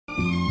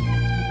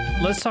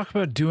Let's talk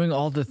about doing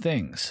all the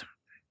things.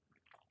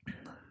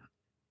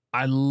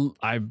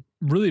 I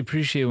really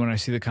appreciate when I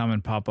see the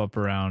comment pop up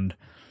around,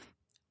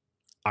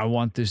 I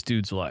want this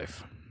dude's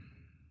life.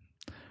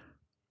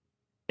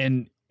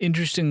 And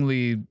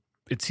interestingly,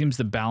 it seems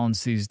the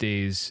balance these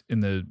days in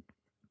the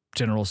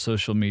general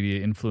social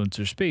media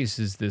influencer space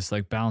is this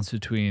like balance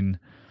between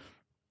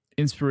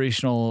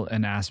inspirational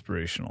and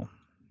aspirational,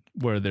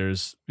 where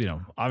there's,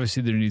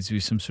 obviously there needs to be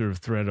some sort of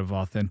thread of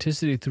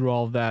authenticity through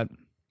all of that.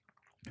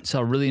 I saw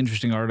a really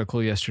interesting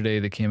article yesterday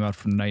that came out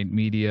from Knight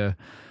Media,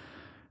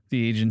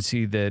 the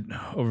agency that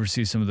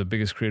oversees some of the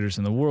biggest creators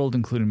in the world,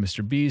 including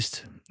Mr.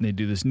 Beast. They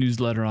do this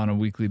newsletter on a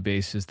weekly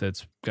basis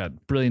that's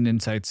got brilliant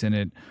insights in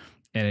it.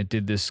 And it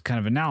did this kind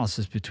of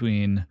analysis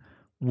between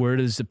where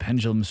does the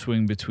pendulum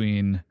swing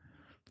between,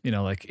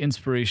 like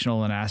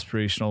inspirational and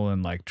aspirational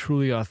and like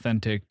truly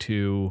authentic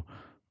to,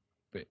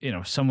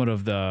 somewhat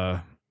of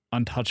the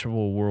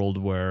untouchable world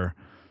where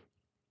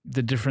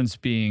the difference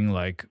being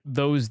like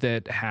those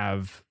that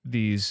have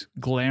these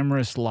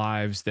glamorous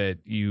lives that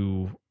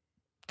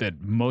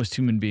most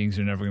human beings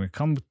are never going to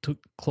come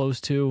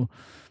close to,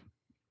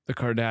 the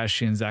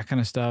Kardashians, that kind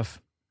of stuff,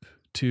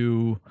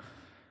 to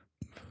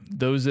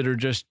those that are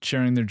just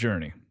sharing their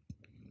journey.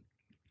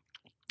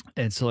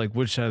 And so like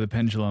which side of the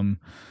pendulum,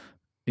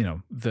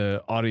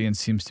 the audience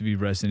seems to be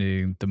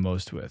resonating the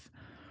most with.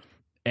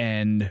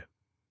 And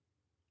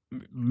I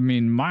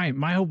mean,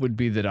 my hope would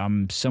be that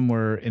I'm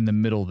somewhere in the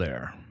middle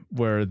there,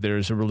 where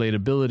there's a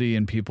relatability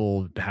and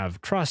people have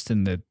trust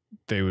and that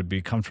they would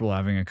be comfortable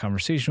having a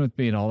conversation with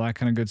me and all that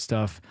kind of good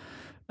stuff.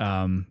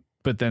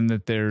 But then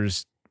that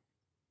there's,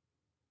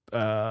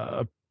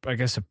 I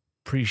guess,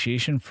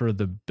 appreciation for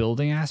the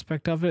building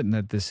aspect of it and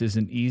that this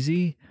isn't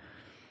easy.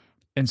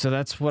 And so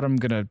that's what I'm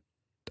going to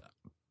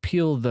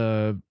peel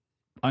the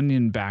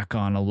onion back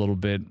on a little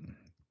bit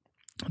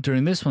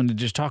during this one, to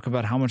just talk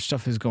about how much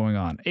stuff is going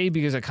on. A,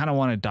 because I kind of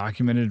want it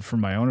documented for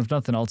my own. If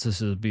nothing else, this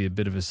will be a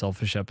bit of a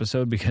selfish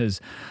episode because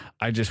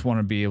I just want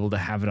to be able to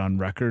have it on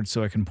record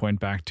so I can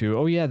point back to,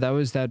 oh yeah, that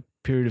was that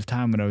period of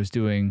time when I was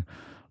doing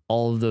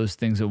all of those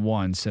things at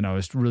once and I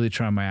was really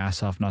trying my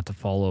ass off not to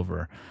fall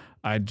over.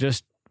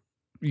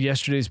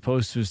 Yesterday's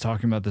post was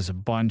talking about this a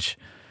bunch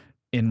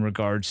in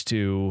regards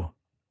to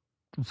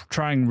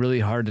trying really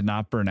hard to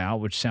not burn out,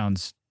 which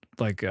sounds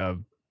like a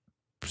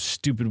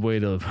stupid way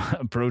to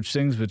approach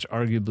things, which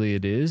arguably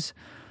it is.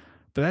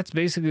 But that's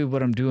basically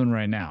what I'm doing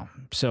right now.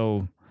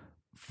 So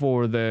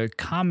for the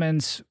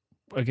comments,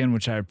 again,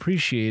 which I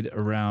appreciate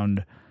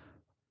around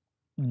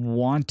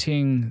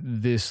wanting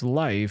this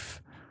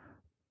life,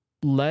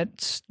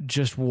 let's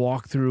just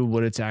walk through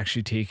what it's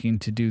actually taking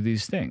to do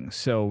these things.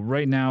 So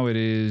right now it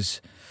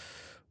is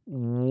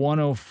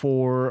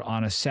 1:04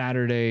 on a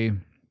Saturday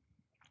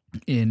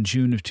in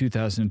June of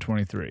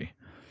 2023.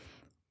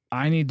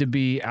 I need to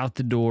be out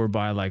the door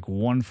by like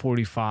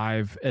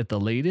 1:45 at the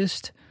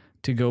latest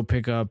to go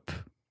pick up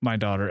my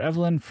daughter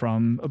Evelyn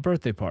from a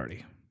birthday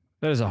party.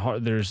 That is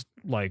there's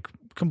like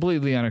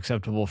completely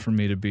unacceptable for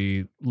me to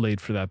be late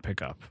for that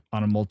pickup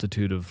on a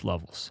multitude of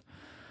levels.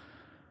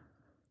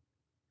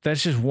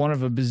 That's just one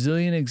of a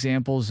bazillion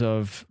examples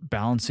of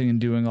balancing and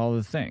doing all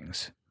the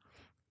things.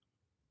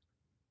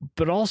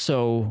 But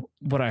also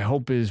what I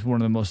hope is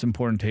one of the most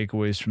important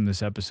takeaways from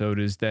this episode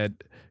is that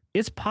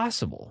it's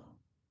possible.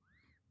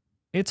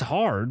 It's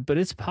hard, but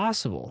it's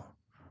possible.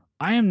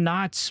 I am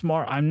not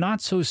smart. I'm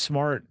not so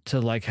smart to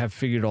like have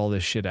figured all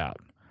this shit out.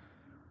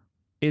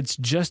 It's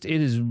just,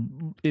 it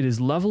is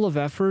level of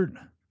effort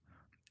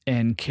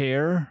and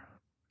care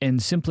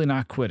and simply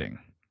not quitting.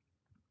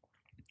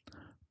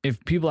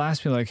 If people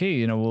ask me like,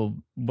 hey, well,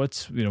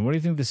 what do you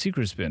think the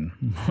secret's been?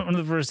 One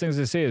of the first things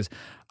I say is,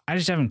 I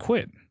just haven't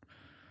quit.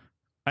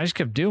 I just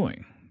kept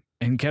doing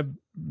and kept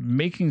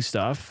making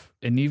stuff.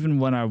 And even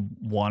when I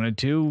wanted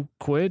to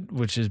quit,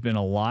 which has been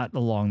a lot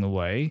along the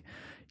way,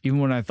 even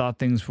when I thought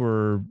things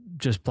were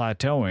just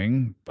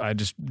plateauing, I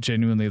just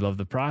genuinely love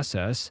the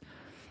process.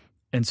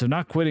 And so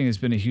not quitting has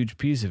been a huge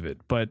piece of it.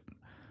 But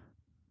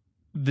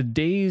the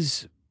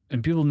days,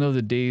 and people know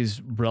the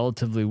days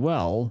relatively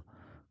well,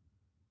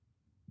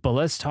 but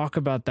let's talk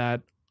about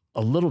that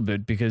a little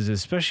bit, because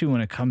especially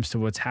when it comes to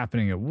what's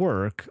happening at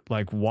work,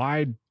 like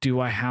why do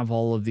I have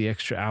all of the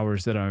extra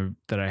hours that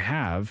I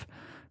have?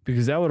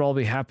 Because that would all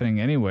be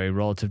happening anyway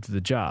relative to the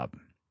job.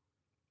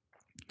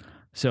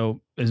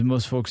 So as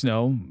most folks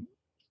know,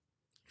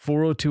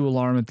 4:02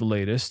 alarm at the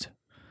latest,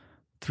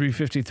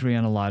 3:53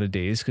 on a lot of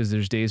days, because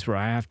there's days where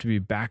I have to be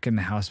back in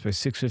the house by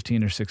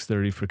 6:15 or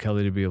 6:30 for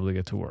Kelly to be able to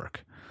get to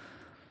work.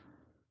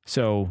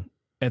 So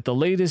at the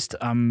latest,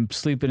 I'm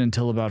sleeping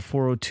until about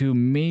 4:02,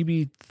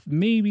 maybe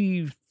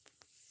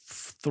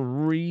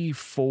 3,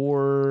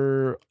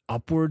 4,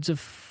 upwards of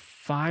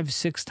 5,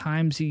 6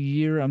 times a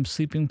year. I'm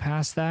sleeping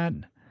past that.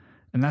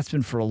 And that's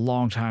been for a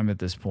long time at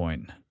this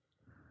point.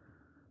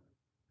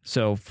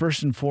 So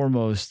first and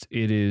foremost,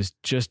 it is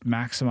just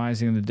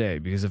maximizing the day,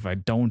 because if I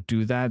don't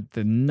do that,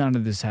 then none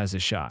of this has a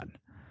shot.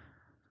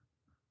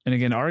 And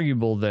again,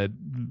 arguable that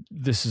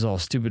this is all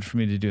stupid for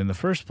me to do in the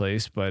first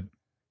place, but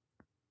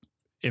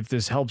if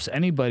this helps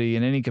anybody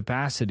in any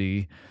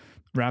capacity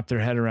wrap their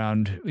head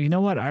around, you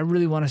know what, I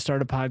really want to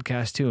start a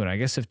podcast too. And I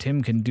guess if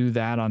Tim can do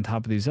that on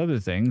top of these other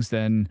things,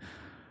 then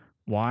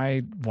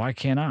why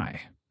can't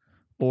I?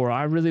 Or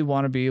I really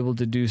want to be able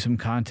to do some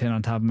content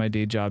on top of my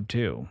day job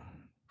too.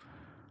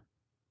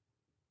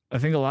 I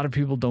think a lot of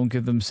people don't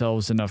give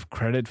themselves enough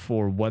credit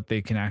for what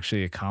they can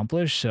actually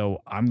accomplish.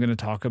 So I'm going to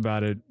talk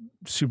about it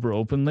super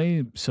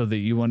openly so that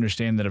you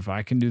understand that if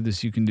I can do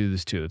this, you can do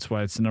this too. It's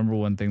why it's the number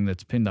one thing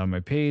that's pinned on my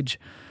page.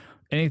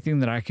 Anything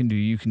that I can do,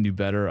 you can do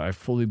better. I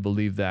fully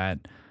believe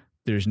that.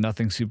 There's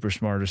nothing super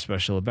smart or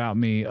special about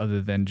me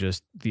other than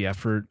just the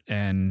effort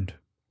and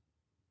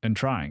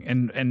trying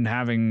and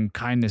having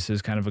kindness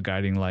as kind of a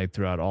guiding light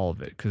throughout all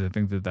of it, because I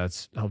think that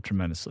that's helped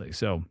tremendously.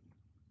 So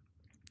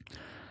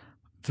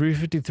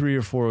 3:53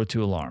 or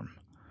 4:02 alarm.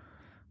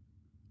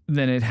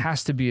 Then it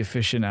has to be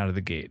efficient out of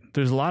the gate.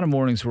 There's a lot of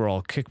mornings where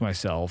I'll kick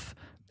myself,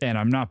 and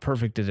I'm not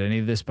perfect at any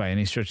of this by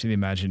any stretch of the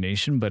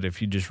imagination, but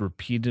if you just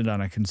repeat it on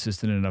a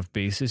consistent enough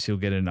basis, you'll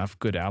get enough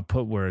good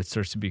output where it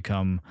starts to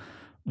become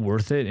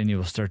worth it, and you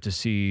will start to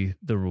see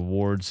the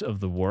rewards of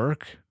the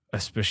work,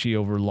 especially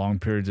over long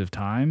periods of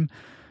time.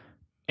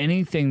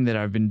 Anything that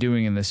I've been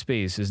doing in this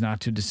space is not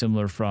too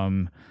dissimilar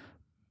from,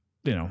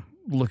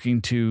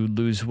 looking to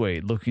lose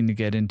weight, looking to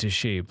get into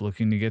shape,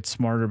 looking to get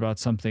smarter about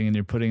something, and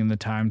you're putting in the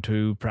time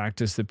to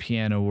practice the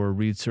piano or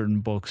read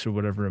certain books or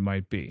whatever it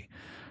might be.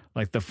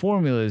 Like the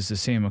formula is the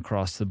same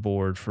across the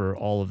board for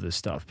all of this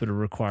stuff, but it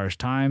requires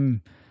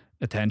time,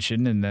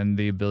 attention, and then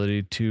the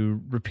ability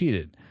to repeat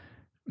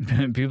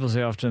it. People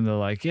say often, they're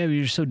like, yeah, but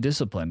you're so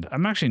disciplined.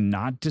 I'm actually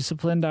not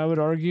disciplined, I would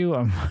argue.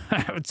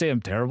 I would say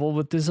I'm terrible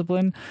with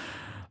discipline,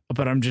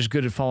 but I'm just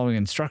good at following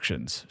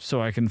instructions.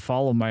 So I can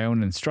follow my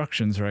own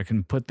instructions, or I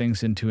can put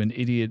things into an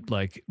idiot,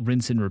 like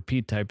rinse and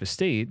repeat type of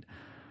state.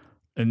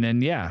 And then,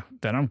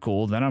 then I'm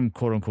cool. Then I'm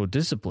quote unquote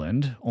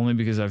disciplined, only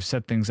because I've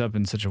set things up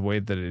in such a way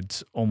that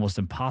it's almost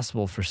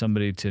impossible for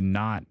somebody to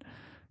not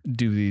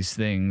do these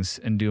things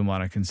and do them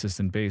on a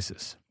consistent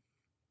basis.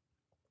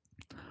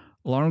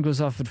 Alarm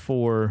goes off at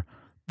 4.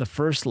 The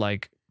first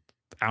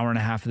hour and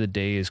a half of the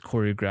day is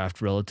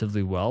choreographed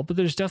relatively well, but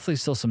there's definitely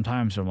still some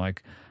times where I'm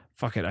like,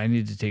 fuck it, I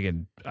need to take it.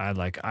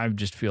 I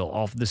just feel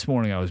off. This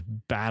morning I was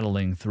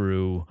battling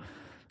through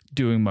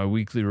doing my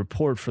weekly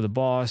report for the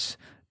boss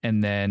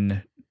and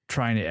then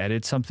trying to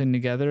edit something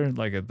together.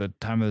 Like at the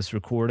time of this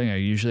recording, I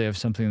usually have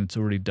something that's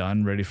already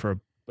done, ready for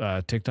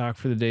a TikTok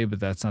for the day,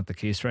 but that's not the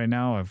case right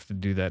now. I have to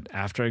do that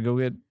after I go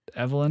get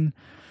Evelyn.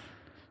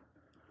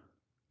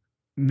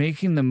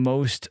 Making the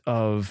most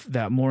of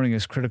that morning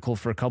is critical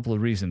for a couple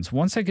of reasons.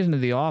 Once I get into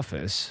the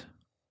office,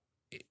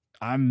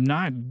 I'm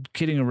not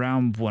kidding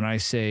around when I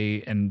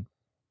say, and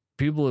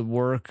people at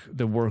work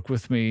that work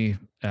with me,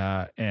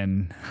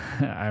 and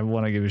I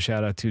want to give a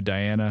shout out to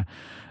Diana.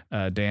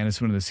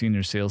 Diana's one of the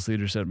senior sales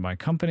leaders at my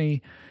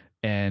company.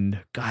 And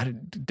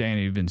God,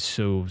 Diana, you've been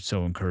so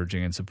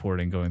encouraging and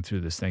supporting going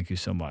through this. Thank you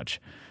so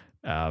much.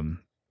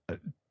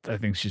 I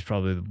think she's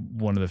probably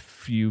one of the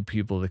few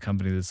people at the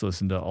company that's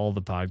listened to all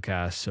the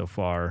podcasts so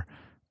far,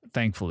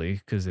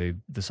 thankfully, because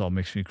this all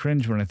makes me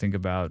cringe when I think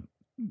about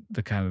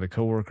the kind of the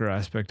coworker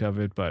aspect of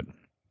it. But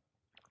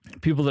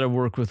people that I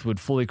work with would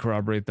fully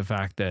corroborate the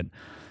fact that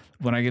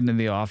when I get into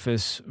the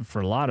office,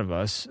 for a lot of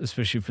us,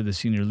 especially for the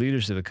senior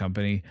leaders of the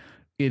company,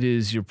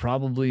 you're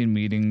probably in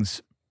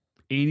meetings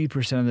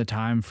 80% of the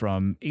time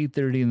from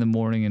 8:30 in the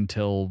morning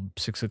until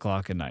 6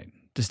 o'clock at night.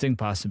 Distinct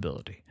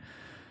possibility.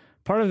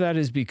 Part of that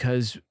is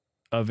because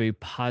of a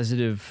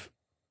positive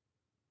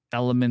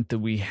element that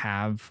we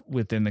have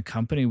within the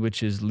company,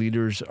 which is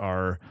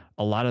a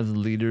lot of the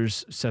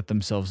leaders set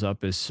themselves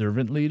up as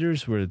servant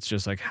leaders, where it's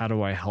just like, how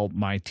do I help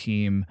my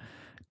team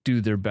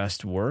do their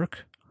best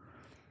work?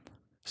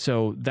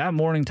 So that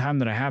morning time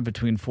that I have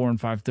between 4 and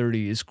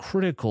 5:30 is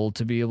critical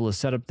to be able to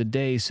set up the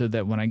day so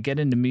that when I get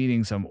into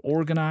meetings, I'm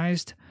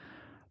organized.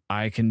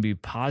 I can be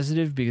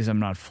positive because I'm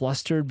not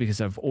flustered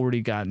because I've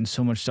already gotten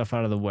so much stuff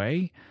out of the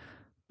way.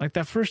 Like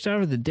that first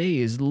hour of the day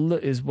is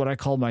what I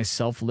call my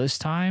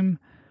self-list time,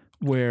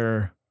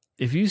 where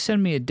if you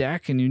send me a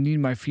deck and you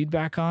need my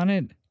feedback on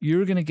it,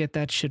 you're going to get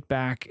that shit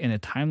back in a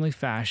timely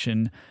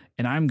fashion,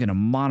 and I'm going to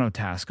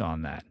monotask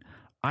on that.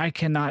 I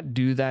cannot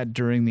do that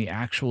during the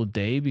actual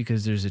day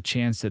because there's a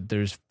chance that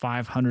there's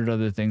 500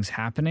 other things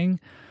happening.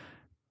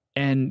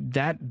 And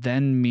that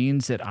then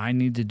means that I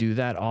need to do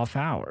that off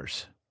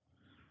hours.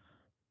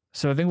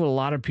 So I think what a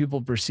lot of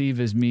people perceive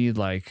as me,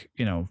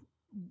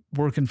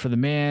 working for the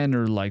man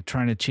or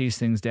trying to chase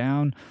things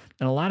down,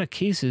 in a lot of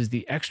cases,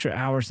 the extra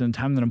hours and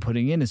time that I'm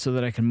putting in is so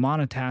that I can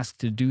monotask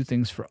to do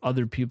things for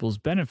other people's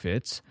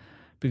benefits,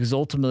 because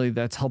ultimately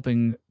that's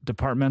helping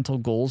departmental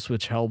goals,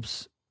 which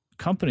helps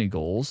company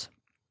goals.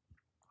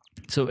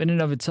 So in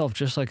and of itself,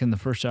 just like in the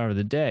first hour of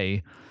the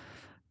day,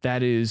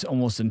 that is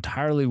almost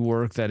entirely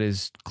work. That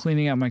is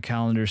cleaning out my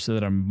calendar so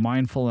that I'm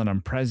mindful and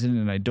I'm present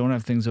and I don't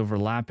have things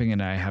overlapping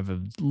and I have a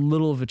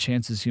little of a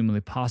chance as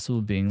humanly possible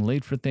of being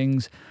late for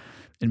things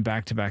in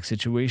back-to-back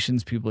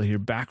situations. People hear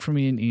back from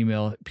me in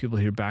email. People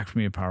hear back from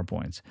me in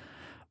PowerPoints.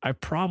 I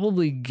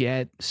probably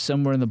get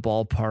somewhere in the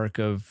ballpark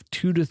of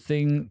two to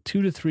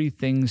three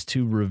things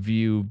to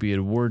review, be it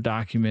a Word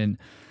document,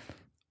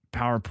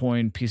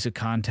 PowerPoint, piece of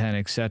content,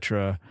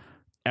 etc.,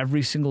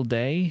 every single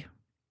day.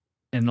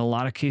 In a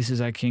lot of cases,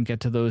 I can't get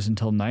to those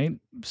until night.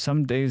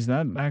 Some days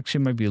that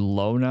actually might be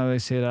low now that I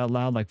say it out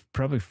loud, like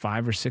probably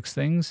 5 or 6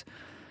 things.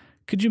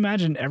 Could you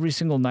imagine every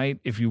single night,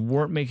 if you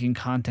weren't making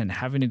content,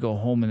 having to go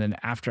home and then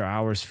after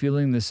hours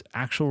feeling this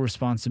actual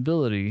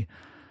responsibility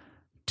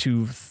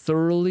to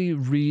thoroughly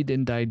read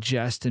and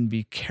digest and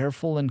be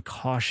careful and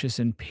cautious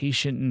and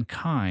patient and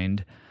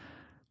kind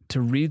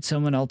to read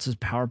someone else's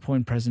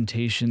PowerPoint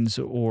presentations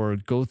or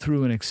go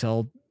through an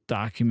Excel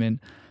document,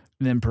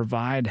 and then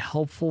provide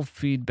helpful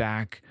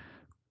feedback,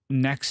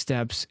 next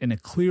steps in a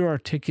clear,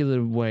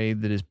 articulate way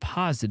that is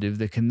positive,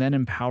 that can then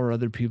empower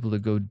other people to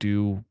go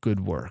do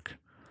good work.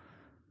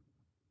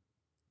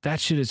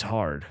 That shit is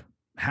hard.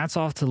 Hats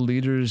off to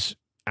leaders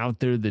out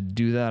there that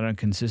do that on a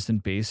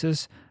consistent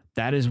basis.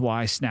 That is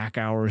why snack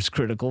hour is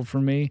critical for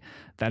me.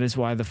 That is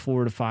why the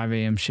 4 to 5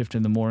 a.m. shift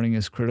in the morning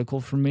is critical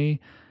for me.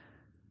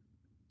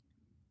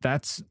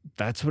 That's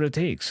what it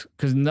takes,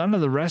 because none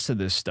of the rest of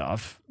this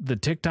stuff, the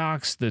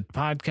TikToks, the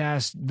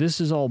podcast, this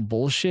is all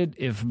bullshit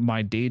if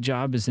my day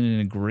job isn't in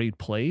a great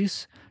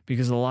place,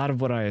 because a lot of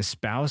what I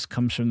espouse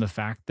comes from the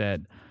fact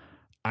that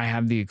I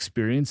have the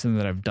experience and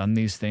that I've done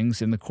these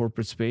things in the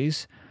corporate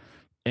space.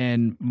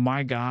 And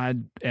my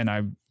God,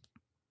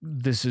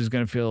 this is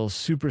going to feel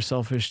super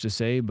selfish to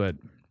say, but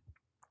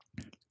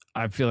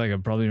I feel like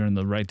I've probably earned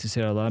the right to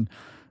say it out loud.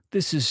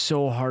 This is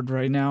so hard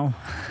right now.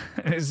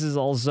 This is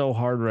all so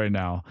hard right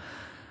now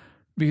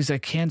because I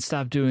can't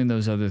stop doing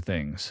those other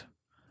things.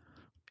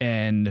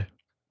 And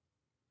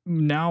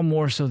now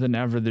more so than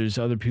ever, there's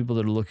other people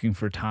that are looking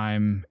for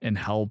time and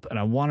help. And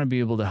I want to be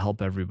able to help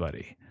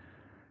everybody.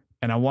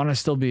 And I want to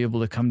still be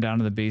able to come down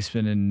to the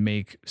basement and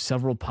make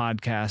several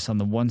podcasts on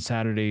the one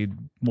Saturday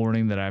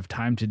morning that I have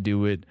time to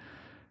do it,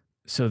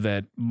 so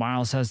that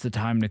Miles has the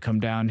time to come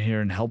down here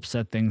and help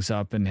set things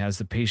up and has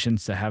the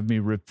patience to have me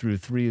rip through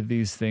 3 of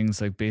these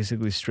things, like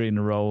basically straight in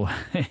a row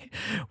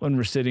when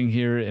we're sitting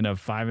here in a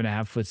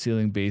 5.5 foot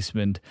ceiling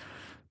basement,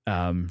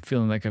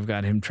 feeling like I've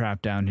got him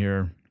trapped down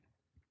here.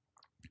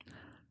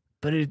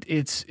 But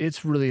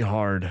it's really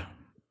hard.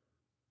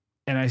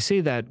 And I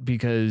say that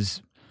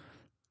because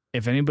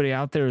if anybody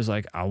out there is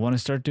like, I want to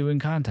start doing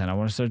content, I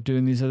want to start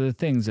doing these other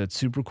things, that's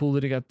super cool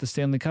that he got the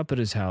Stanley Cup at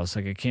his house.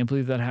 Like, I can't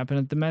believe that happened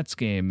at the Mets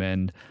game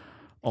and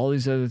all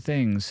these other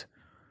things.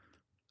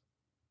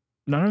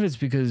 None of it's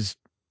because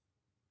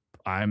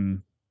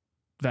I'm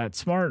that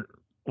smart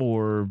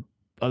or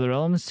other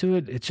elements to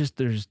it. It's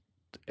just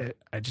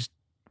I just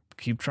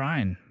keep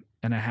trying,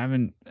 and I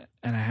haven't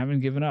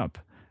given up.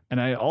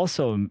 And I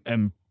also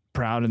am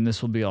proud, and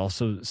this will be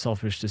also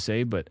selfish to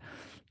say, but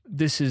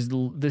this is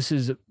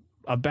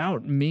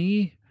about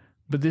me,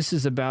 but this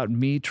is about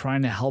me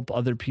trying to help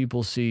other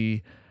people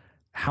see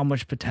how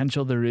much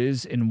potential there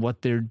is in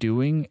what they're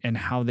doing and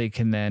how they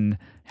can then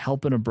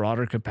help in a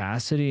broader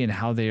capacity and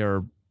how they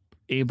are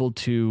able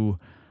to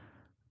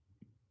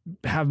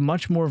have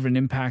much more of an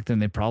impact than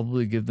they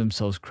probably give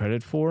themselves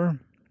credit for.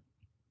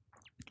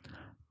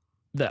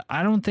 That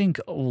I don't think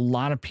a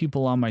lot of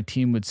people on my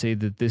team would say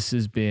that this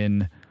has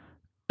been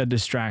a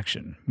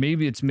distraction.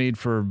 Maybe it's made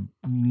for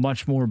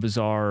much more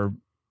bizarre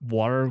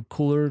water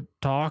cooler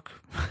talk.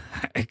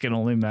 I can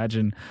only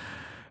imagine,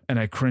 and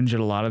I cringe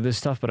at a lot of this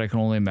stuff, but I can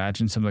only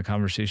imagine some of the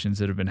conversations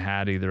that have been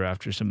had either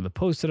after some of the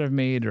posts that I've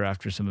made or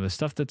after some of the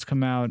stuff that's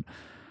come out.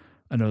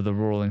 I know the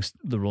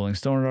Rolling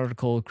Stone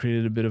article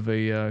created a bit of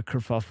a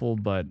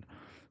kerfuffle, but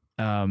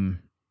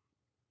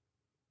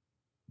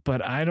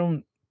I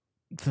don't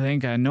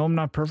think, I know I'm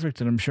not perfect,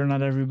 and I'm sure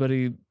not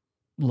everybody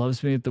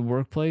loves me at the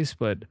workplace,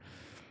 but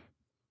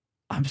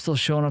I'm still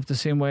showing up the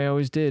same way I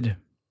always did.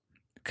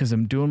 Because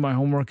I'm doing my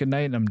homework at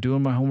night and I'm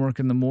doing my homework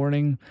in the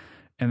morning,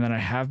 and then I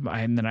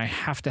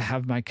have to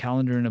have my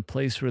calendar in a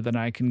place where then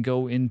I can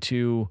go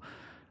into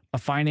a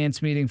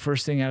finance meeting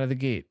first thing out of the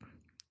gate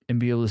and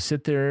be able to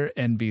sit there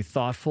and be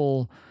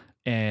thoughtful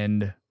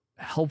and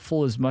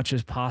helpful as much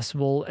as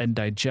possible and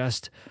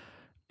digest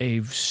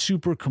a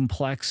super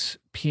complex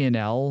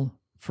P&L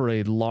for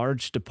a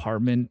large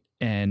department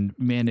and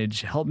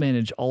help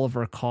manage all of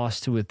our costs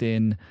to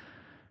within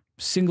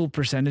single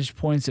percentage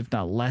points, if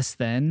not less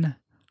than,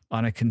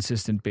 on a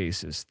consistent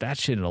basis. That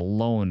shit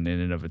alone in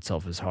and of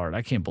itself is hard.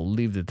 I can't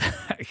believe that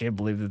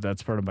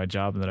that's part of my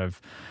job, and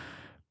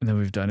that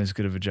we've done as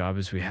good of a job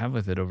as we have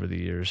with it over the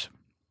years.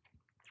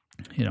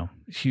 You know,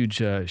 huge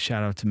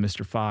shout out to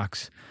Mr.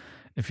 Fox,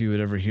 if he would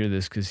ever hear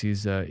this, because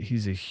he's a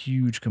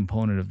huge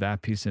component of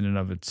that piece in and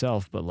of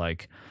itself. But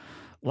like,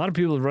 a lot of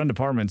people who run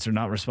departments are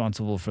not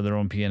responsible for their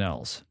own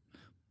P&Ls.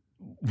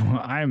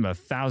 I'm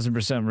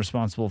 1,000%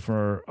 responsible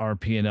for our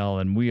P&L,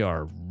 and we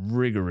are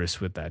rigorous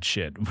with that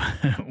shit.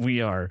 We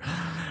are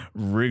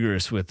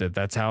rigorous with it.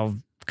 That's how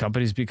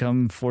companies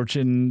become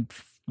Fortune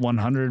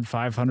 100,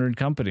 500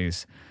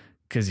 companies,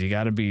 because you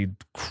got to be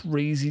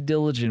crazy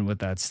diligent with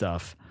that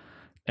stuff.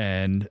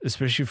 And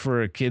especially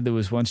for a kid that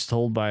was once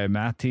told by a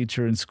math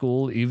teacher in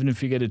school, even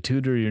if you get a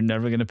tutor, you're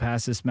never going to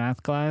pass this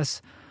math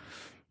class.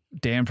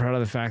 Damn proud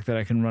of the fact that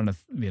I can run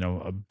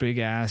a big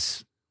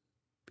ass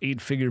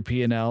 8-figure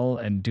P&L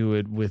and do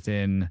it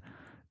within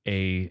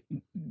a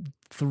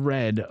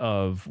thread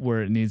of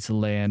where it needs to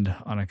land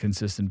on a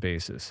consistent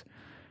basis.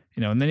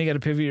 And then you got to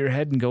pivot your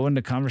head and go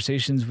into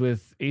conversations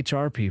with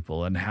HR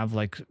people and have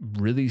like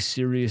really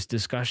serious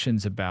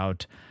discussions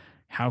about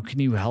how can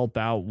you help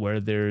out where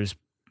there's,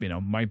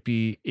 might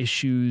be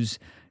issues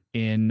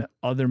in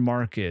other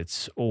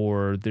markets,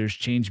 or there's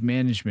change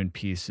management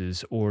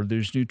pieces, or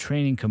there's new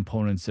training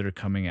components that are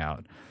coming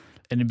out,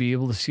 and to be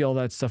able to see all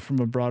that stuff from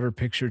a broader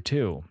picture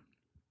too.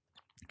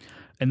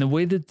 And the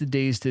way that the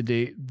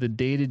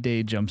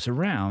day-to-day jumps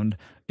around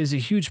is a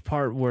huge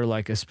part where,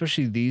 like,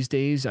 especially these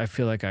days, I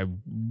feel like I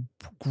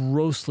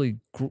grossly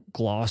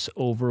gloss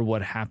over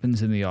what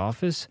happens in the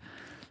office.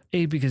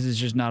 A, because it's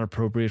just not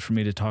appropriate for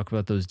me to talk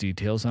about those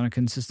details on a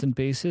consistent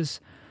basis.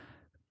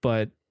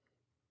 But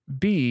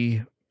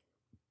B,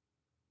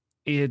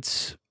 I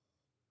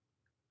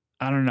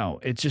don't know.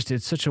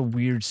 It's such a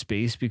weird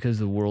space because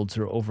the worlds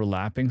are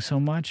overlapping so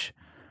much.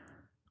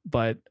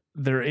 But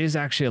there is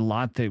actually a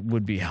lot that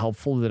would be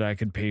helpful that I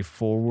could pay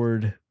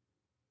forward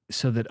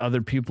so that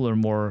other people are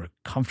more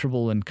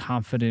comfortable and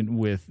confident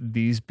with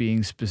these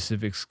being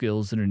specific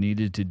skills that are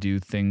needed to do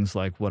things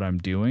like what I'm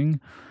doing.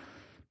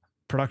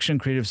 Production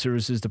creative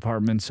services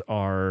departments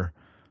are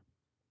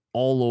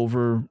all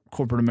over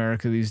corporate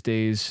America these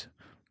days.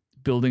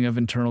 Building of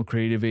internal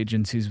creative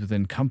agencies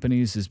within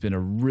companies has been a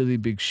really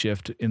big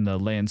shift in the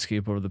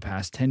landscape over the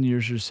past 10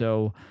 years or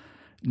so.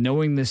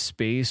 Knowing this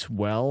space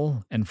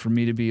well, and for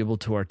me to be able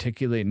to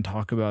articulate and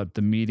talk about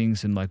the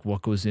meetings and like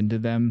what goes into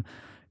them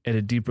at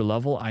a deeper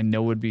level, I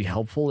know would be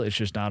helpful. It's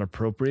just not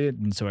appropriate,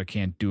 and so I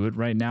can't do it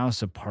right now.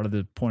 So part of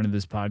the point of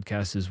this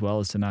podcast as well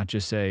is to not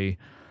just say,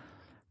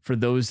 for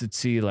those that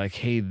see like,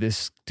 hey,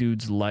 this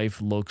dude's life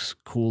looks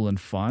cool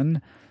and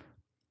fun,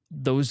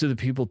 those are the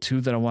people too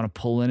that I want to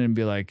pull in and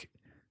be like,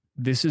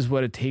 this is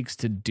what it takes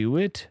to do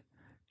it,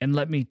 and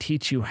let me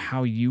teach you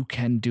how you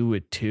can do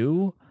it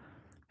too.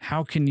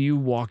 How can you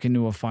walk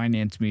into a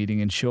finance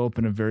meeting and show up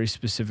in a very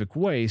specific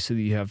way so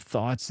that you have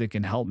thoughts that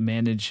can help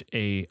manage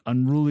a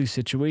unruly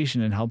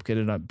situation and help get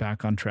it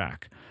back on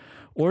track?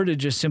 Or to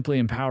just simply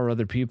empower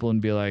other people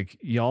and be like,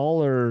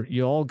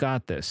 y'all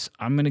got this.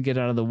 I'm going to get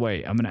out of the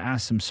way. I'm going to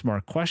ask some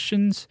smart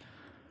questions,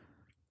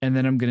 and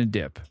then I'm going to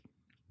dip,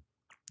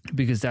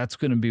 because that's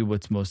going to be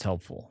what's most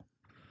helpful.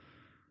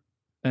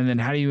 And then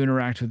how do you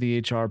interact with the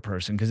HR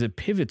person? Because it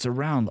pivots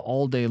around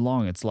all day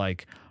long. It's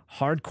like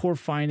hardcore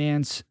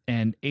finance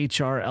and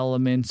HR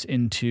elements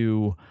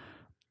into,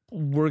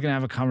 we're going to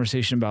have a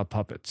conversation about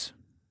puppets.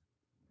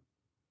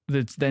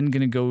 That's then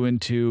going to go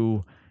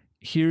into,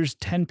 here's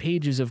 10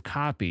 pages of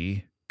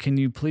copy. Can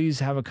you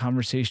please have a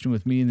conversation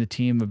with me and the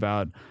team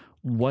about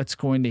what's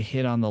going to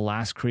hit on the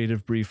last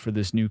creative brief for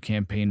this new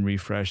campaign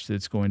refresh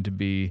that's going to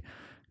be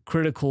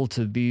critical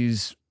to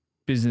these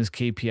business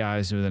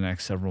KPIs over the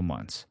next several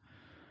months?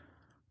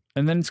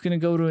 And then it's going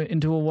to go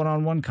into a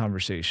one-on-one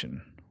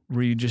conversation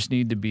where you just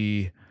need to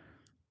be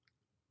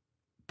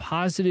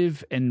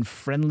positive and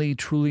friendly,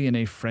 truly in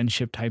a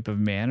friendship type of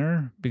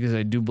manner, because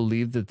I do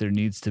believe that there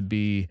needs to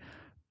be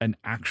an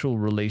actual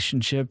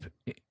relationship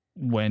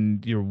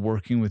when you're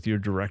working with your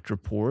direct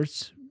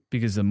reports,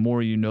 because the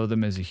more you know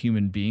them as a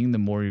human being, the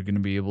more you're going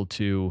to be able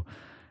to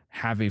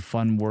have a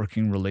fun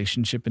working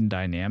relationship and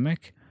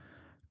dynamic.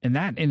 And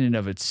that in and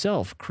of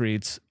itself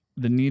creates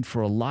the need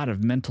for a lot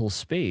of mental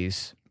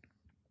space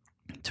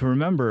to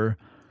remember,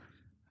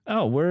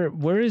 oh,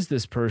 where is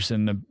this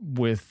person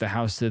with the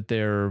house that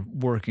they're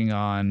working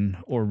on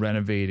or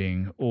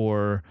renovating?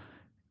 Or,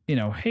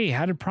 hey,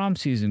 how did prom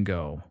season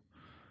go?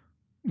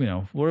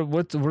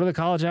 What are the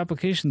college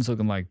applications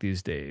looking like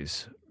these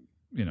days?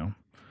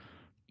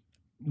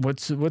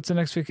 What's the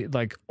next vacation?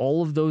 Like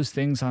all of those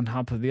things on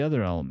top of the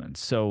other elements.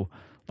 So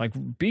like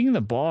being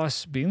the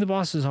boss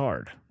is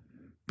hard.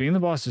 Being the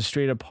boss is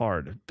straight up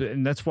hard.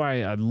 And that's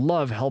why I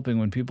love helping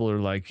when people are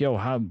like, yo,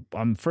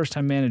 I'm first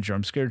time manager.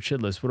 I'm scared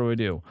shitless. What do I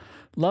do?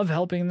 Love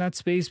helping in that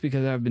space,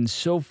 because I've been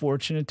so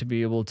fortunate to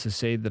be able to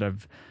say that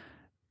I've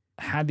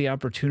had the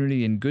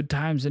opportunity in good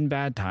times and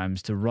bad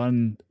times to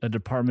run a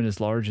department as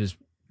large as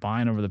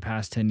mine over the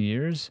past 10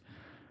 years.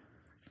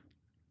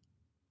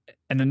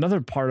 And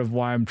another part of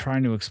why I'm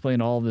trying to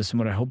explain all of this and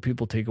what I hope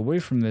people take away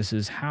from this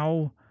is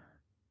how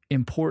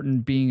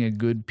important being a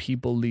good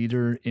people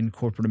leader in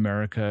corporate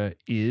America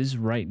is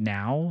right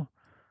now.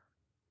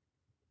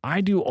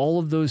 I do all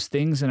of those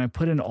things, and I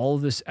put in all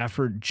of this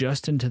effort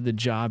just into the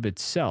job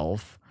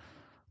itself,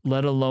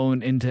 let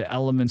alone into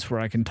elements where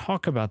I can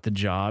talk about the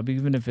job,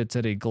 even if it's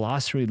at a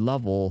glossary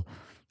level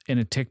in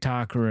a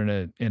TikTok or in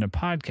a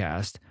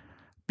podcast,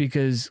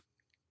 because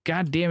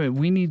God damn it,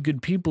 we need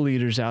good people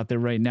leaders out there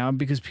right now,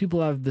 because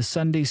people have the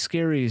Sunday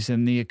scaries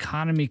and the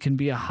economy can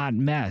be a hot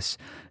mess,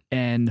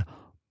 and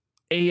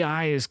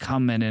AI is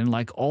coming and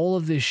like all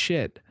of this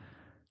shit.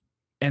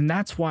 And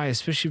that's why,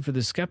 especially for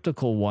the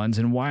skeptical ones,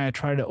 and why I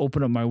try to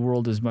open up my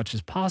world as much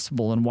as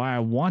possible, and why I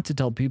want to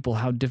tell people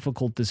how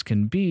difficult this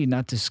can be,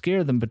 not to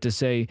scare them, but to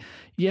say,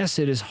 yes,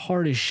 it is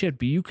hard as shit,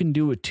 but you can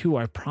do it too.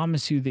 I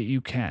promise you that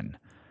you can,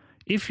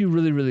 if you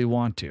really, really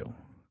want to.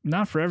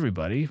 Not for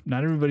everybody.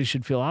 Not everybody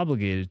should feel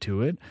obligated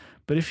to it,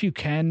 but if you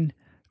can,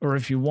 or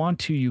if you want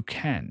to, you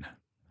can.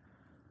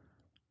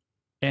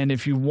 And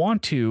if you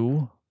want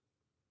to,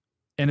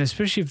 and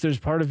especially if there's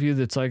part of you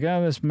that's like,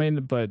 oh, this may,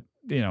 but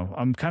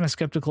I'm kind of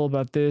skeptical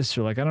about this,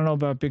 or like, I don't know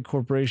about big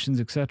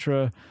corporations,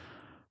 etc.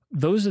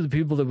 Those are the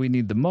people that we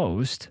need the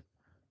most,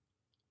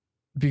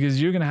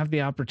 because you're going to have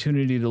the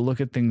opportunity to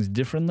look at things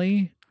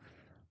differently.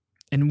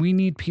 And we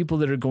need people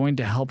that are going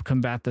to help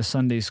combat the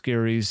Sunday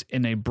scaries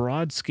in a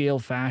broad scale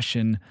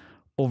fashion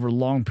over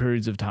long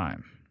periods of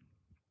time.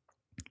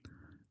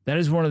 That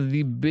is one of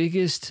the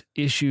biggest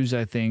issues,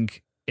 I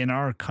think, in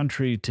our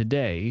country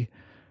today,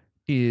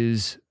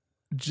 is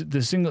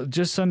just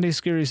Sunday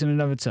scaries in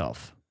and of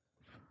itself.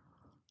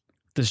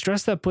 The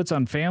stress that puts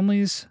on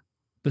families,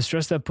 the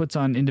stress that puts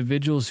on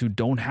individuals who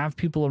don't have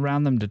people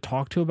around them to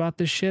talk to about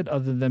this shit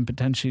other than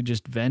potentially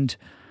just vent,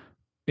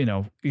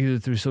 either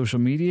through social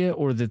media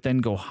or that then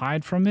go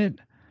hide from it.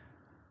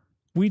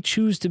 We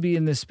choose to be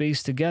in this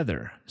space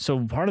together.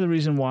 So part of the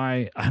reason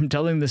why I'm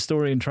telling this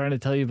story and trying to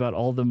tell you about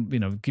all the,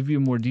 give you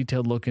a more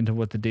detailed look into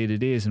what the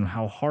day-to-day is and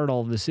how hard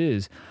all of this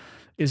is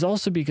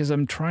also because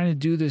I'm trying to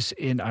do this,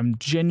 and I'm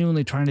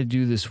genuinely trying to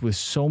do this with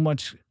so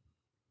much,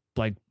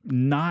 like,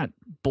 not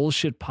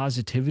bullshit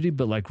positivity,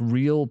 but like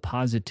real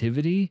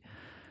positivity,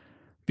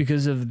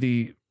 because of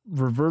the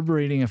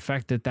reverberating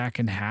effect that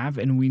can have.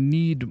 And we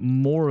need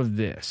more of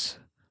this.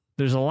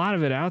 There's a lot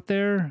of it out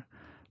there,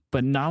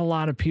 but not a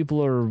lot of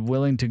people are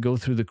willing to go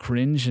through the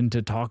cringe and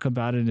to talk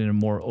about it in a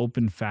more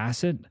open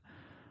facet.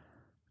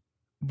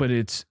 But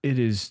it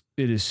is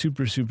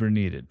super, super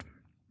needed.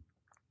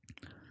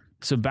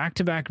 So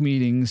back-to-back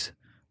meetings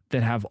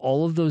that have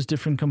all of those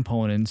different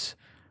components,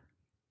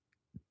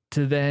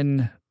 to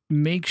then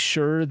make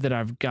sure that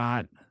I've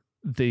got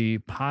the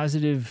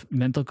positive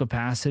mental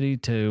capacity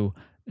to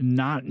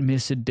not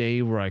miss a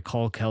day where I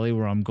call Kelly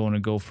where I'm going to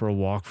go for a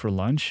walk for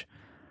lunch,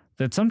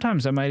 that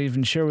sometimes I might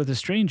even share with a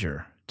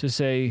stranger to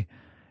say,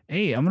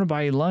 hey, I'm going to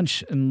buy you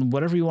lunch, and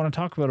whatever you want to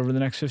talk about over the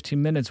next 15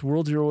 minutes,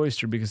 world's your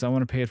oyster, because I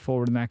want to pay it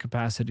forward in that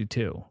capacity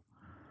too.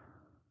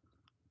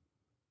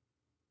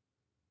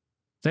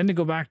 Then to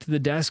go back to the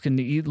desk and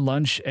to eat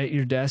lunch at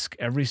your desk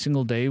every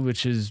single day,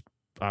 which is,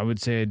 I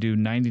would say I do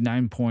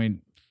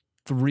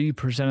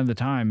 99.3% of the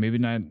time, maybe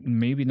not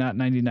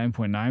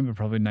 99.9, but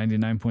probably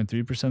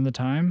 99.3% of the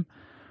time,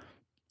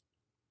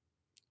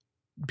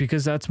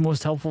 because that's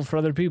most helpful for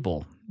other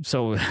people.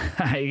 So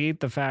I hate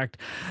the fact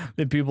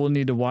that people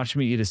need to watch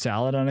me eat a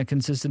salad on a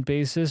consistent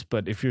basis,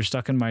 but if you're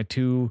stuck in my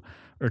 2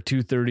 or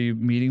 2:30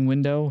 meeting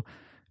window,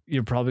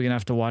 you're probably going to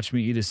have to watch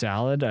me eat a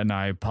salad, and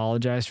I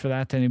apologize for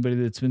that to anybody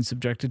that's been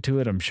subjected to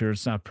it. I'm sure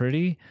it's not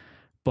pretty,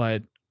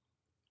 but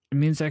it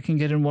means I can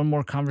get in one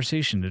more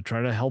conversation to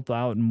try to help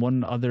out in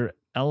one other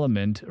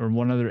element or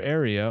one other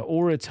area,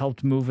 or it's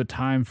helped move a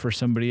time for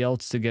somebody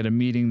else to get a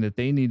meeting that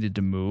they needed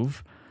to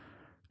move.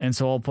 And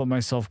so I'll put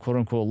myself, quote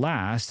unquote,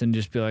 last and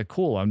just be like,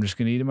 cool, I'm just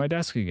going to eat at my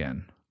desk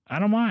again. I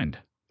don't mind.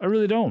 I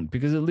really don't,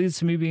 because it leads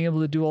to me being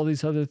able to do all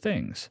these other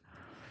things.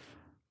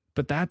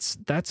 But that's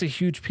a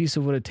huge piece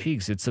of what it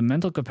takes. It's the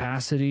mental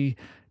capacity,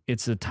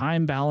 it's the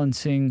time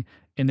balancing,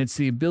 and it's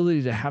the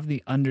ability to have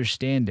the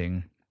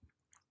understanding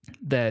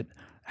that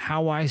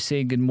how I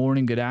say good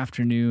morning, good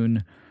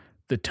afternoon,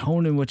 the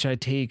tone in which I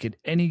take at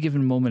any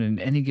given moment in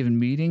any given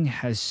meeting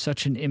has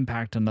such an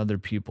impact on other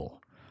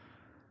people.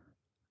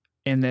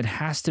 And that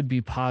has to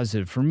be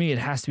positive. For me, it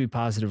has to be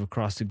positive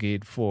across the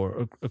gate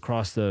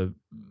across the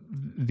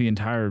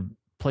entire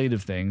plate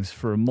of things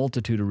for a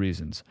multitude of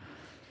reasons.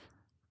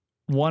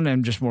 One,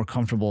 I'm just more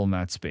comfortable in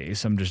that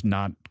space. I'm just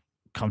not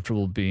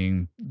comfortable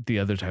being the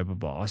other type of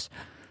boss.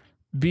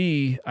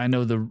 B, I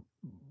know the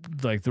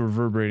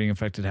reverberating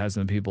effect it has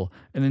on the people.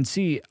 And then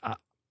C,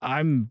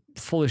 I'm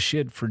full of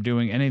shit for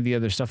doing any of the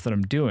other stuff that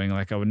I'm doing.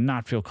 Like, I would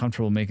not feel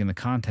comfortable making the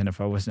content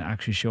if I wasn't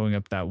actually showing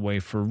up that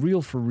way for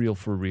real,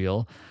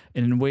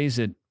 and in ways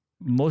that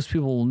most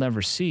people will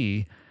never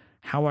see.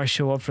 How I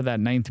show up for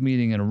that 9th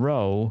meeting in a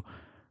row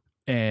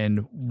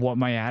and what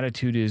my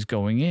attitude is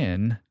going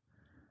in.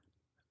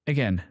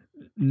 Again,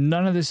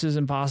 none of this is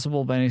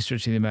impossible by any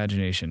stretch of the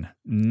imagination.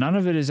 None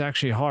of it is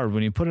actually hard.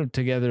 When you put it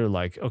together,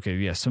 like, okay,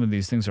 yes, some of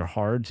these things are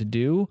hard to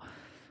do.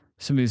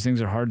 Some of these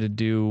things are hard to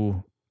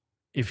do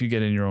if you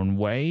get in your own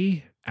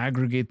way,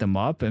 aggregate them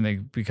up, and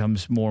it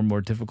becomes more and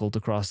more difficult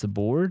across the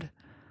board.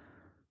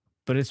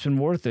 But it's been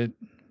worth it.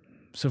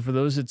 So for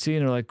those that see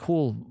and are like,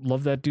 cool,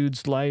 love that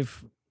dude's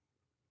life,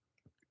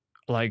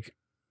 like,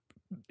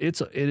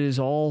 it is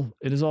all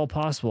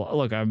possible.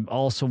 Look, I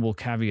also will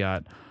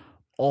caveat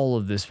all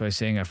of this by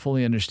saying I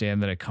fully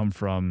understand that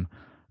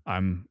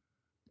I'm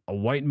a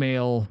white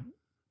male,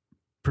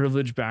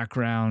 privileged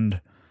background,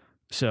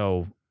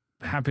 so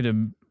happy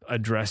to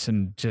address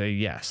and say,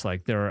 yes,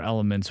 like, there are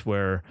elements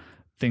where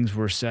things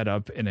were set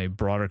up in a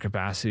broader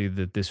capacity,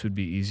 that this would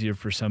be easier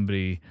for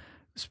somebody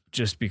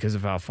just because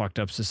of how fucked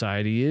up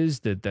society is,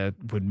 that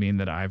would mean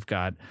that I've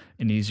got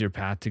an easier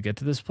path to get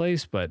to this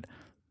place. But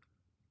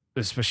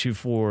especially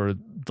for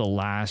the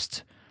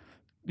last,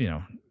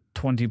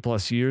 20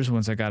 plus years,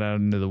 once I got out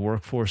into the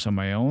workforce on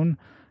my own,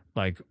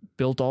 like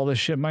built all this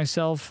shit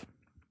myself,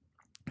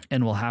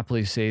 and will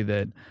happily say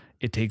that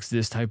it takes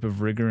this type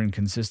of rigor and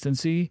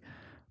consistency,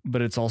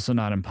 but it's also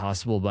not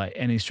impossible by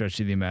any stretch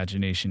of the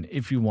imagination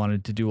if you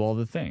wanted to do all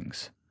the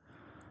things.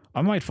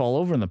 I might fall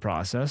over in the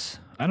process.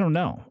 I don't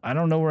know. I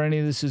don't know where any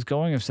of this is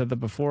going. I've said that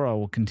before. I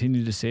will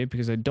continue to say it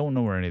because I don't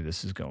know where any of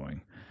this is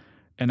going.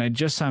 And I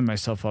just signed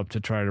myself up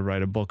to try to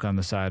write a book on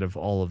the side of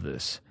all of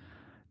this.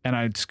 And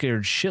I'm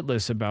scared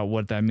shitless about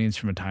what that means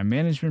from a time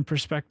management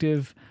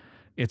perspective.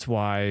 It's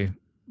why,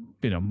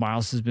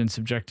 Miles has been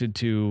subjected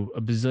to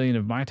a bazillion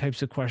of my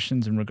types of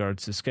questions in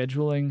regards to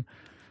scheduling.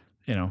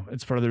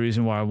 It's part of the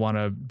reason why I want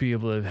to be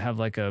able to have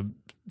like a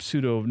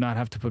not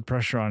have to put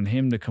pressure on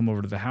him to come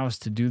over to the house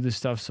to do this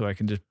stuff, so I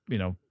can just,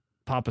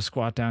 pop a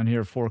squat down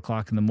here at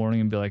 4:00 in the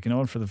morning and be like,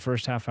 what, for the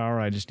first half hour,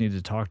 I just need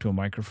to talk to a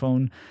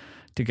microphone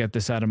to get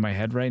this out of my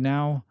head right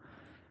now.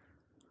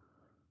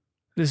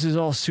 This is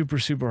all super,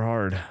 super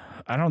hard.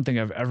 I don't think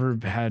I've ever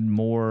had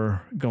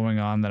more going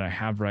on than I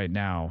have right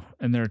now.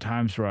 And there are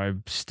times where I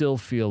still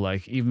feel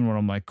like, even when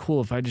I'm like,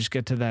 cool, if I just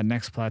get to that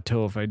next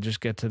plateau, if I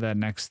just get to that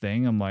next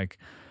thing, I'm like,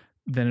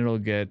 then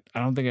I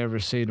don't think I ever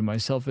say to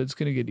myself, it's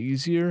going to get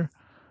easier,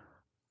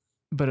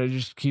 but I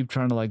just keep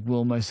trying to like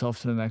will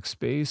myself to the next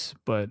space.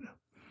 But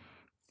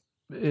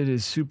it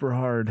is super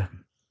hard.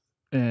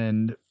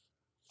 And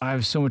I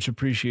have so much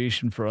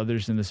appreciation for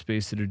others in the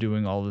space that are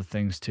doing all the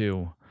things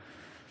too.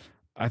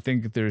 I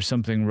think there's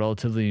something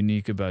relatively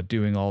unique about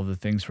doing all the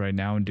things right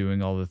now and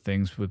doing all the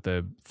things with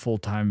a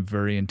full-time,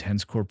 very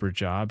intense corporate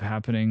job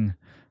happening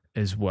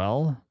as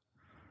well.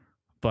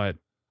 But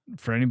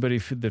for anybody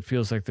that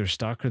feels like they're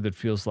stuck, or that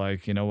feels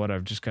like,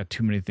 I've just got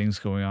too many things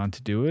going on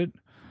to do it.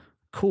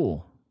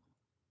 Cool.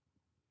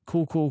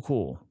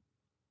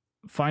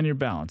 Find your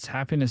balance.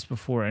 Happiness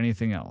before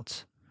anything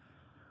else.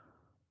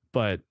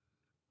 But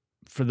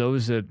for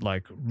those that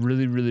like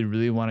really, really,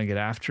 really want to get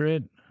after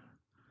it,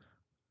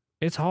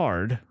 it's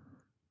hard.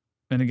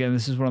 And again,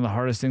 this is one of the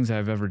hardest things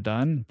I've ever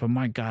done. But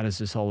my God, is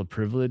this all a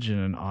privilege and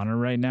an honor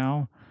right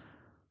now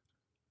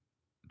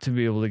to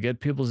be able to get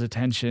people's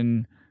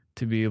attention,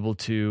 to be able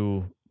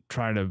to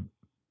try to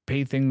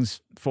pay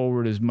things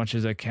forward as much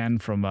as I can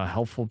from a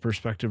helpful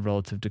perspective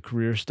relative to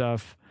career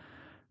stuff.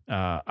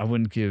 I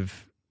wouldn't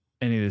give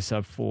any of this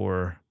up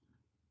for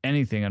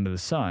anything under the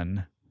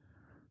sun.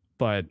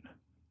 But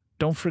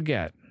don't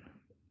forget,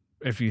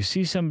 if you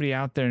see somebody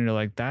out there and you're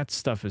like, that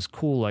stuff is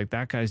cool, like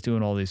that guy's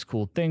doing all these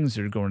cool things,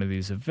 they're going to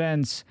these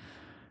events,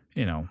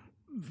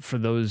 for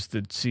those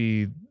that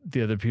see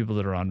the other people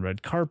that are on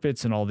red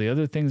carpets and all the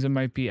other things that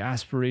might be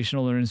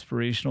aspirational or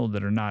inspirational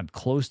that are not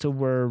close to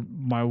where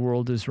my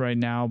world is right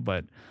now,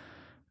 but,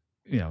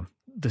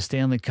 the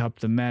Stanley Cup,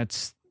 the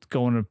Mets,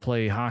 going to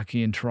play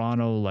hockey in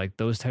Toronto, like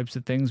those types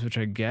of things, which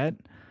I get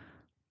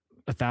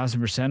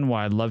 1,000%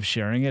 why I love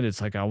sharing it. It's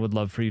like, I would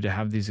love for you to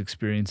have these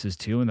experiences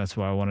too. And that's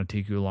why I want to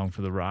take you along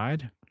for the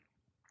ride.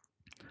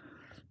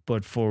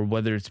 But for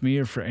whether it's me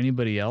or for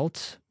anybody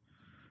else,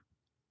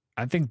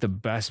 I think the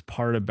best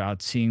part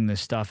about seeing this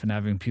stuff and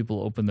having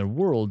people open their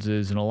worlds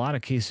is, in a lot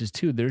of cases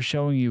too, they're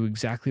showing you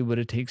exactly what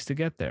it takes to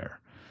get there.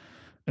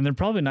 And they're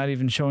probably not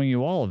even showing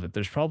you all of it.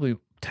 There's probably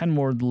 10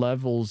 more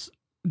levels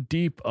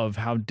deep of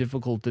how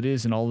difficult it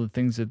is and all the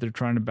things that they're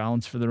trying to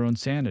balance for their own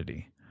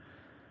sanity.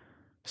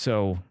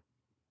 So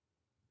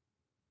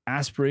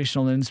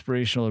aspirational and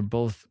inspirational are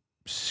both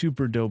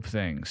super dope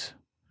things.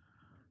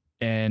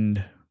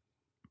 And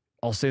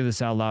I'll say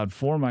this out loud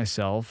for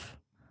myself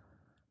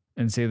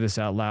and say this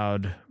out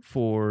loud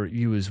for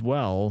you as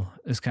well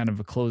as kind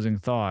of a closing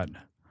thought.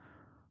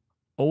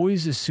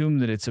 Always assume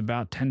that it's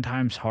about 10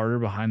 times harder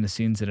behind the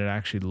scenes than it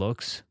actually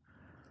looks.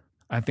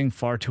 I think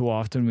far too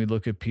often we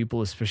look at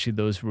people, especially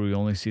those where we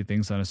only see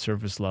things on a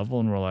surface level,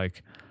 and we're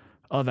like,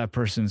 oh, that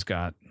person's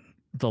got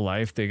the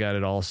life, they got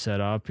it all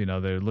set up. They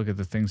look at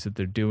the things that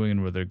they're doing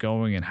and where they're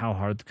going, and how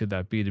hard could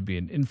that be to be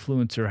an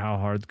influencer? How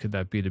hard could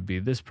that be to be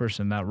this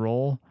person, that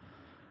role?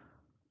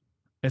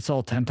 It's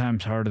all 10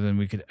 times harder than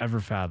we could ever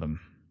fathom.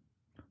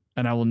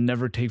 And I will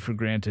never take for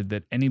granted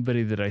that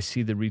anybody that I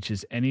see that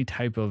reaches any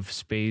type of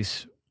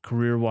space,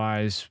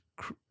 career-wise,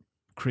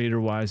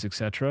 creator-wise,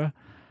 etc.,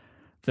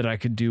 that I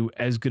could do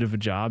as good of a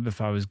job if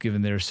I was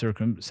given their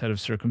set of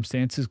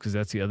circumstances, because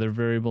that's the other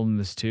variable in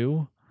this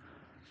too.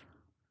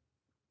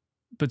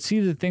 But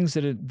see the things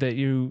that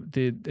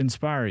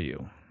inspire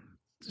you.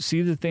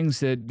 See the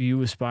things that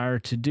you aspire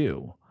to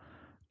do.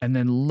 And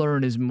then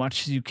learn as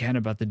much as you can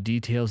about the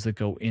details that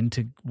go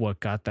into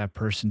what got that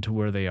person to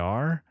where they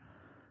are,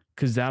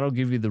 because that'll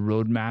give you the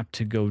roadmap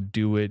to go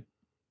do it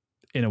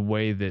in a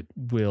way that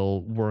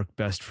will work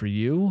best for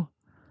you.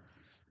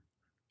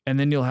 And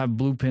then you'll have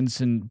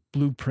blueprints and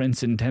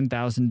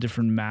 10,000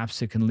 different maps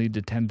that can lead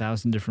to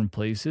 10,000 different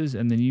places.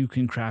 And then you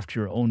can craft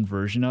your own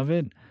version of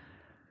it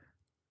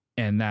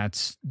And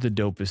that's the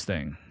dopest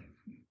thing.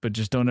 But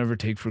just don't ever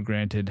take for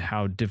granted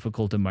how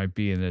difficult it might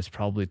be. And it's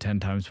probably 10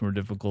 times more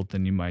difficult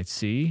than you might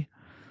see,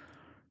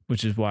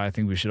 which is why I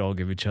think we should all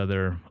give each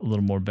other a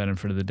little more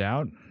benefit of the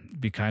doubt,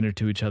 be kinder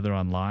to each other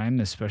online,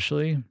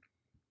 especially,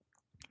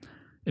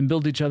 and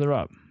build each other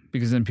up,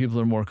 because then people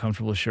are more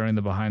comfortable sharing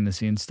the behind the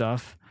scenes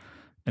stuff.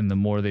 And the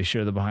more they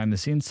share the behind the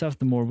scenes stuff,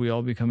 the more we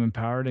all become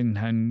empowered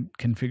and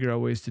can figure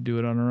out ways to do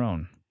it on our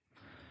own.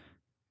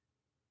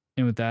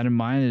 And with that in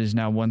mind, it is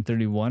now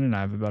 1:31 and I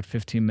have about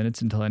 15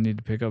 minutes until I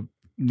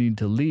need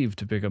to leave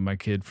to pick up my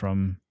kid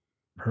from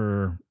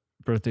her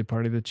birthday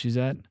party that she's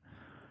at.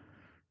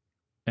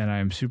 And I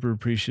am super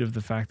appreciative of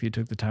the fact that you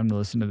took the time to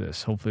listen to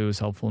this. Hopefully it was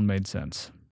helpful and made sense.